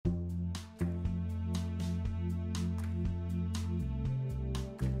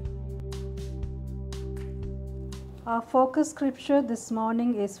Our focus scripture this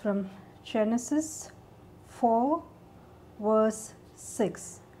morning is from Genesis 4, verse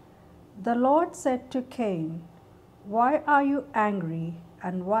 6. The Lord said to Cain, "Why are you angry,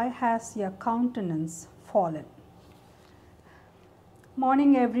 and why has your countenance fallen?"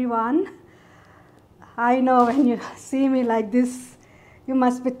 Morning, everyone. I know when you see me like this, you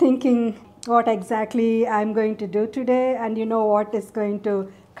must be thinking what exactly I'm going to do today, and you know what is going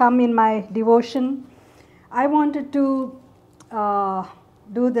to come in my devotion. I wanted to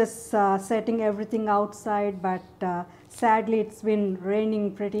do this setting everything outside, but sadly it's been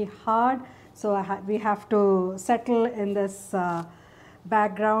raining pretty hard, so we have to settle in this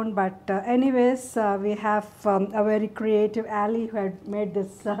background. But anyways, we have a very creative Ali who had made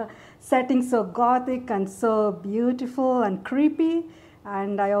this setting so gothic and so beautiful and creepy.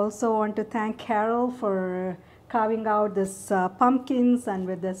 And I also want to thank Carol for carving out this pumpkins and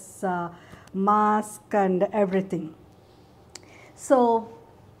with this mask and everything. So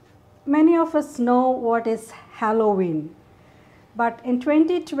many of us know what is Halloween, but in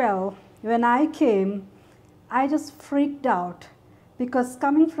 2012 when I came, I just freaked out because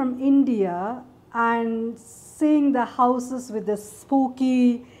coming from India and seeing the houses with the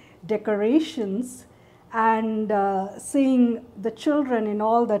spooky decorations and seeing the children in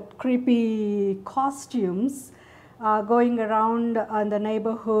all that creepy costumes going around in the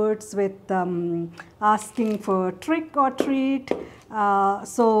neighborhoods with asking for trick or treat.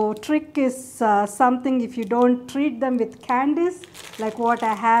 So trick is something, if you don't treat them with candies, like what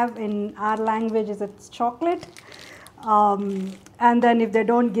I have in our language is it's chocolate. And then if they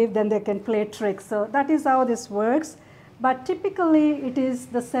don't give, then they can play tricks. So that is how this works. But typically it is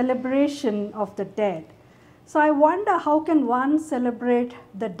the celebration of the dead. So I wonder, how can one celebrate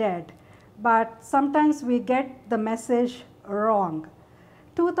the dead? But sometimes we get the message wrong.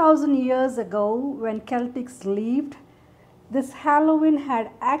 2000 years ago, when Celtics lived, this Halloween had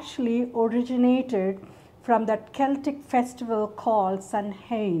actually originated from that Celtic festival called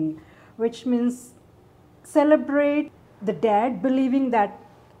Samhain, which means celebrate the dead, believing that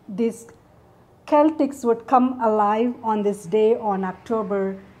these Celtics would come alive on this day on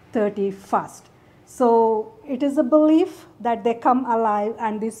October 31st. So it is a belief that they come alive,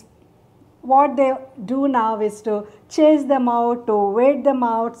 and this what they do now is to chase them out, to wait them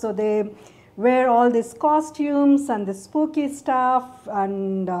out. So they wear all these costumes and the spooky stuff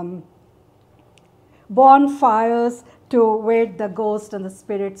and bonfires to wait the ghosts and the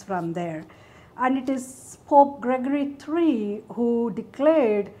spirits from there. And it is Pope Gregory III who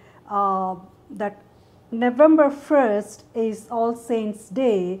declared that November 1st is All Saints'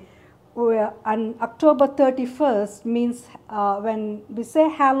 Day, and October 31st means when we say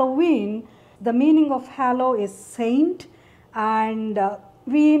Halloween, the meaning of hallow is saint, and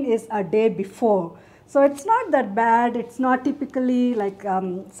ween is a day before. So it's not that bad. It's not typically like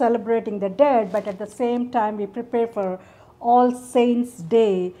celebrating the dead, but at the same time we prepare for All Saints'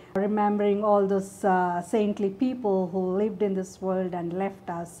 Day, remembering all those saintly people who lived in this world and left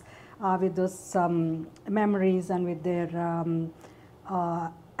us with those memories and with their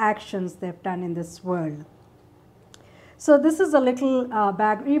actions they've done in this world. So this is a little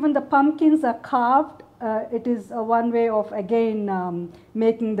bag. Even the pumpkins are carved. It is one way of again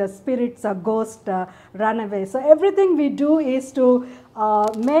making the spirits or ghosts run away. So everything we do is to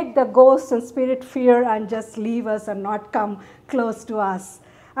make the ghosts and spirit fear and just leave us and not come close to us.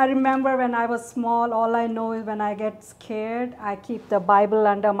 I remember when I was small, all I know is when I get scared, I keep the Bible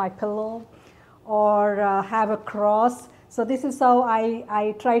under my pillow or have a cross. So this is how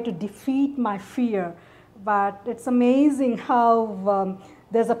I try to defeat my fear. But it's amazing how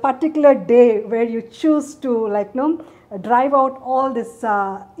there's a particular day where you choose to drive out all this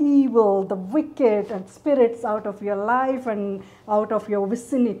evil, the wicked and spirits out of your life and out of your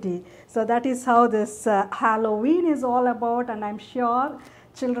vicinity. So that is how this Halloween is all about, and I'm sure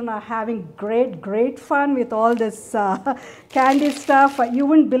children are having great fun with all this candy stuff. You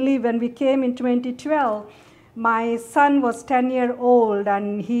wouldn't believe, when we came in 2012, my son was 10-year old,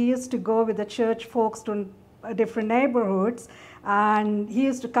 and he used to go with the church folks to different neighborhoods, and he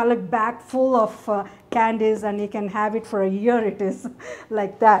used to collect bag full of candies, and he can have it for a year. It is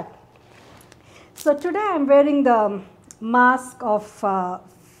like that. So today I'm wearing the mask of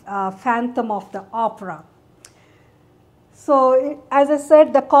Phantom of the Opera. So as I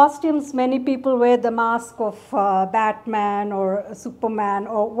said, the costumes, many people wear the mask of Batman or Superman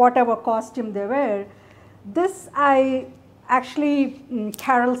or whatever costume they wear. This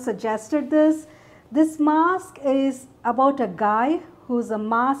Carol suggested this. This mask is about a guy who's a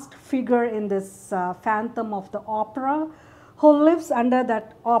masked figure in this Phantom of the Opera, who lives under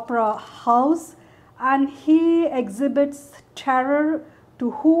that opera house, and he exhibits terror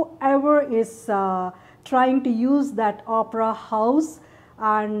to whoever is trying to use that opera house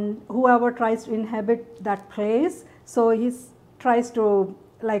and whoever tries to inhabit that place. So he tries to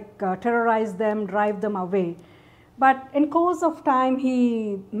terrorize them, drive them away. But in course of time,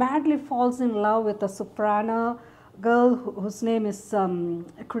 he madly falls in love with a soprano girl whose name is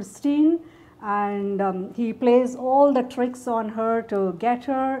Christine, and he plays all the tricks on her to get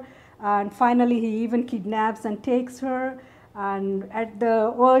her, and finally he even kidnaps and takes her. And at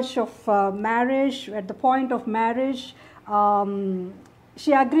the verge of marriage, at the point of marriage,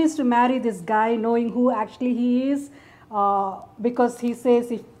 she agrees to marry this guy knowing who actually he is, because he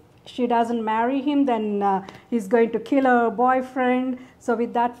says if she doesn't marry him, then he's going to kill her boyfriend. So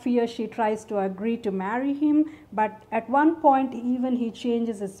with that fear, she tries to agree to marry him. But at one point, even he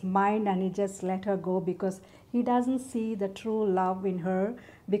changes his mind and he just let her go because he doesn't see the true love in her.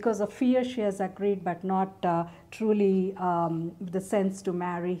 Because of fear, she has agreed, but not truly the sense to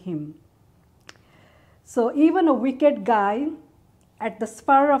marry him. So even a wicked guy, at the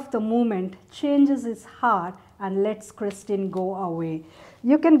spur of the moment, changes his heart and lets Christine go away.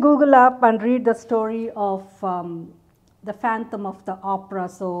 You can Google up and read the story of the Phantom of the Opera,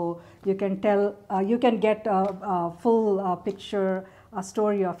 so you can tell, you can get a full picture, a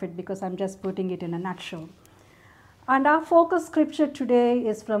story of it, because I'm just putting it in a nutshell. And our focus scripture today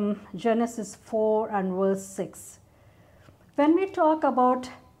is from Genesis 4 and verse 6. When we talk about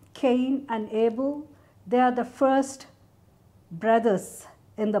Cain and Abel, they are the first brothers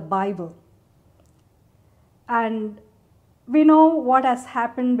in the Bible. And we know what has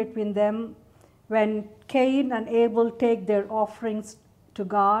happened between them when Cain and Abel take their offerings to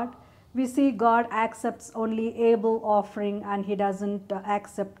God. We see God accepts only Abel offering and he doesn't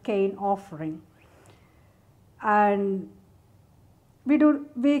accept Cain offering. And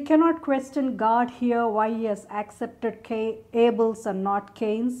we cannot question God here why he has accepted Abel's and not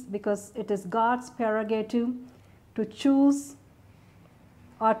Cain's, because it is God's prerogative to choose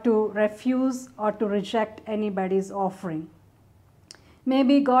or to refuse or to reject anybody's offering.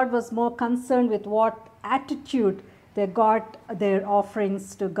 Maybe God was more concerned with what attitude they got their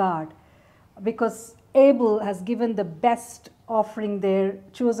offerings to God, because Abel has given the best offering there,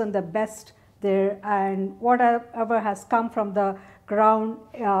 chosen the best there, and whatever has come from the ground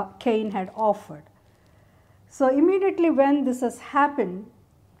Cain had offered. So immediately when this has happened,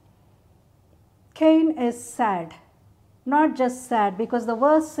 Cain is sad. Not just sad, because the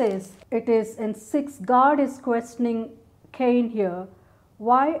verse says, it is in 6, God is questioning Cain here,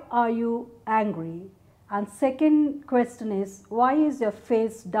 why are you angry? And second question is, why is your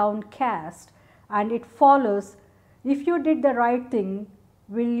face downcast? And it follows, if you did the right thing,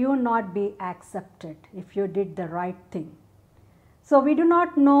 will you not be accepted if you did the right thing? So we do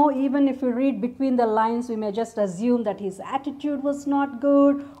not know, even if we read between the lines, we may just assume that his attitude was not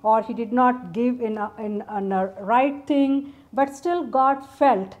good or he did not give in a right thing, but still God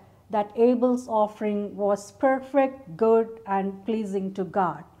felt that Abel's offering was perfect, good, and pleasing to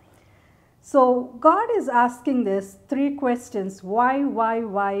God. So God is asking this 3 questions, why,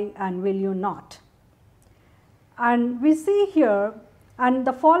 and will you not? And we see here, and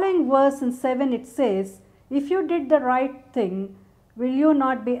the following verse in 7, it says, if you did the right thing, will you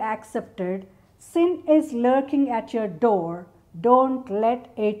not be accepted? Sin is lurking at your door. Don't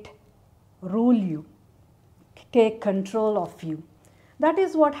let it rule you, take control of you. That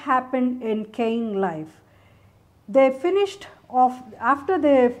is what happened in Cain's life. They finished off, after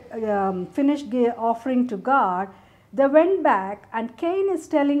they finished offering to God, they went back, and Cain is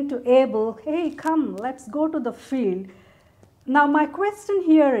telling to Abel, hey, come, let's go to the field. Now my question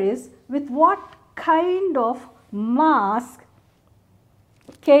here is, with what kind of mask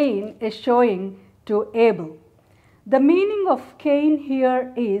Cain is showing to Abel? The meaning of Cain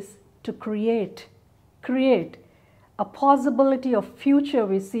here is to create a possibility of future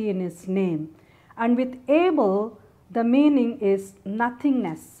we see in his name. And with Abel, the meaning is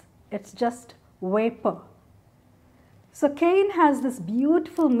nothingness. It's just vapor. So Cain has this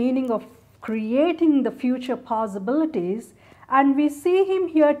beautiful meaning of creating the future possibilities, and we see him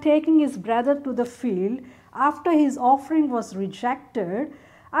here taking his brother to the field after his offering was rejected,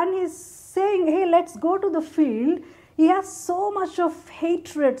 and he's saying, hey, let's go to the field. He has so much of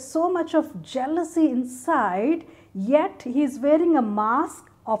hatred, so much of jealousy inside, yet he's wearing a mask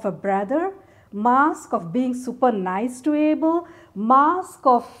of a brother, mask of being super nice to Abel, mask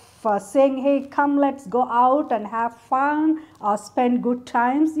of saying, hey, come, let's go out and have fun or spend good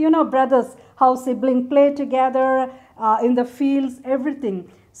times. You know, brothers, how siblings play together in the fields,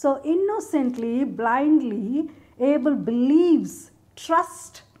 everything. So innocently, blindly, Abel believes,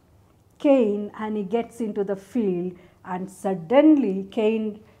 trusts Cain, and he gets into the field, and suddenly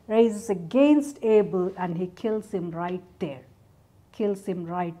Cain rises against Abel and he kills him right there. Kills him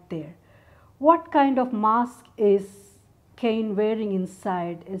right there. What kind of mask is Cain wearing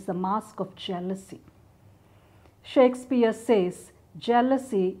inside? Is the mask of jealousy. Shakespeare says,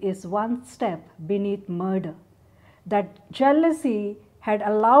 jealousy is one step beneath murder. That jealousy had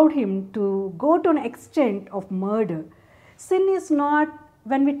allowed him to go to an extent of murder. Sin is not,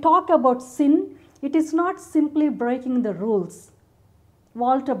 when we talk about sin, it is not simply breaking the rules.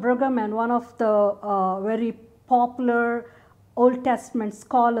 Walter Brueggemann, one of the very popular Old Testament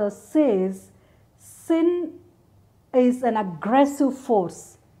scholars, says sin is an aggressive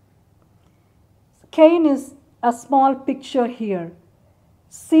force. Cain is a small picture here.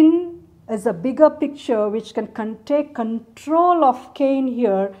 Sin is a bigger picture which can take control of Cain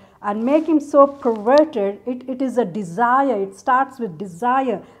here and make him so perverted. It is a desire. It starts with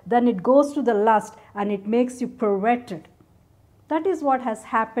desire, then it goes to the lust, and it makes you perverted. That is what has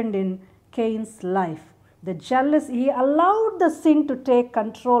happened in Cain's life. The jealousy, he allowed the sin to take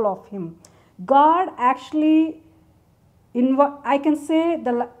control of him. God actually, I can say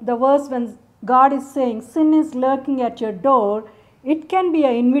the verse when God is saying sin is lurking at your door, it can be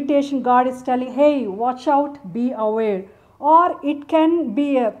an invitation. God is telling, hey, watch out, be aware. Or it can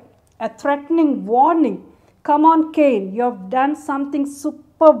be a threatening warning. Come on, Cain, you have done something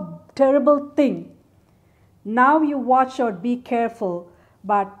super terrible thing. Now you watch out, be careful.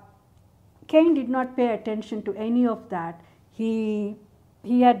 But Cain did not pay attention to any of that. He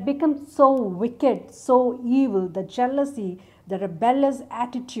had become so wicked, so evil, the jealousy, the rebellious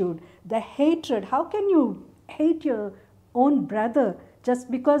attitude, the hatred. How can you hate your own brother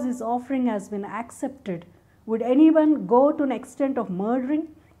just because his offering has been accepted? Would anyone go to an extent of murdering?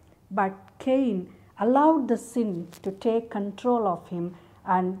 But Cain allowed the sin to take control of him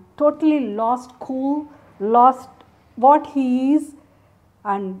and totally lost cool, lost what he is,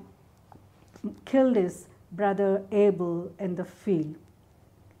 and killed his brother Abel in the field.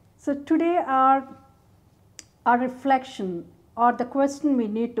 So today our reflection, or the question we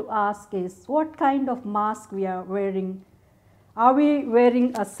need to ask, is what kind of mask we are wearing. Are we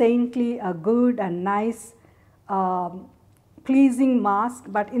wearing a saintly, a good and nice, pleasing mask,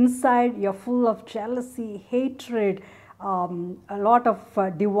 but inside you're full of jealousy, hatred, a lot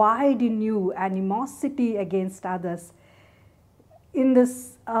of divide in you, animosity against others? In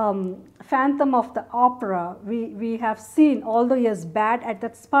this Phantom of the Opera, we have seen, although he is bad, at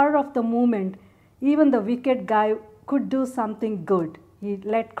that spur of the moment, even the wicked guy could do something good. He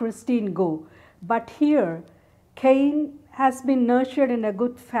let Christine go. But here, Cain has been nurtured in a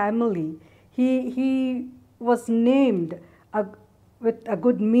good family. He was named with a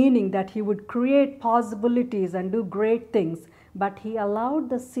good meaning that he would create possibilities and do great things. But he allowed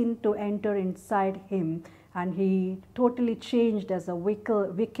the sin to enter inside him, and he totally changed as a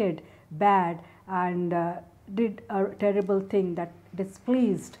wicked, bad, and did a terrible thing that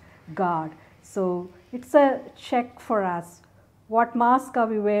displeased God. So it's a check for us. What mask are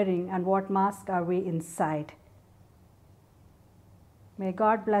we wearing and what mask are we inside? May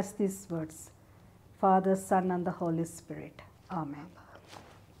God bless these words. Father, Son, and the Holy Spirit. Amen.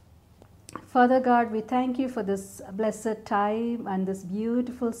 Father God, we thank you for this blessed time and this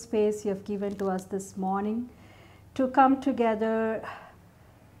beautiful space you have given to us this morning to come together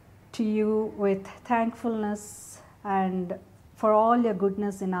to you with thankfulness and for all your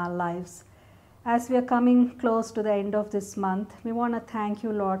goodness in our lives. As we are coming close to the end of this month, we want to thank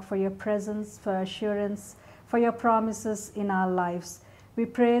you, Lord, for your presence, for assurance, for your promises in our lives. We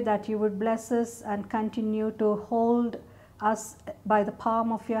pray that you would bless us and continue to hold us by the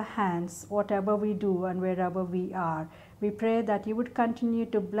palm of your hands, whatever we do and wherever we are. We pray that you would continue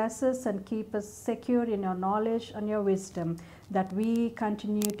to bless us and keep us secure in your knowledge and your wisdom, that we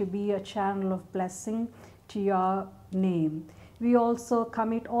continue to be a channel of blessing to your name. We also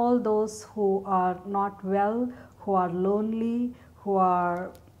commit all those who are not well, who are lonely, who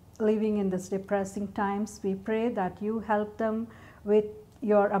are living in these depressing times. We pray that you help them with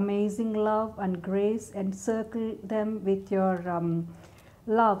your amazing love and grace, encircle them with your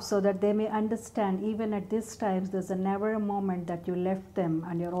love, so that they may understand even at these times there's never a moment that you left them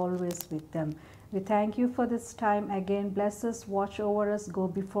and you're always with them. We thank you for this time again. Bless us, watch over us, go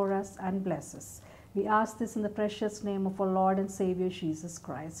before us, and bless us. We ask this in the precious name of our Lord and Savior Jesus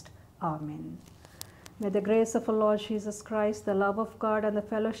Christ. Amen. May the grace of our Lord Jesus Christ, the love of God, and the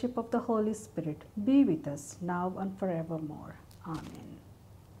fellowship of the Holy Spirit be with us now and forevermore. Amen.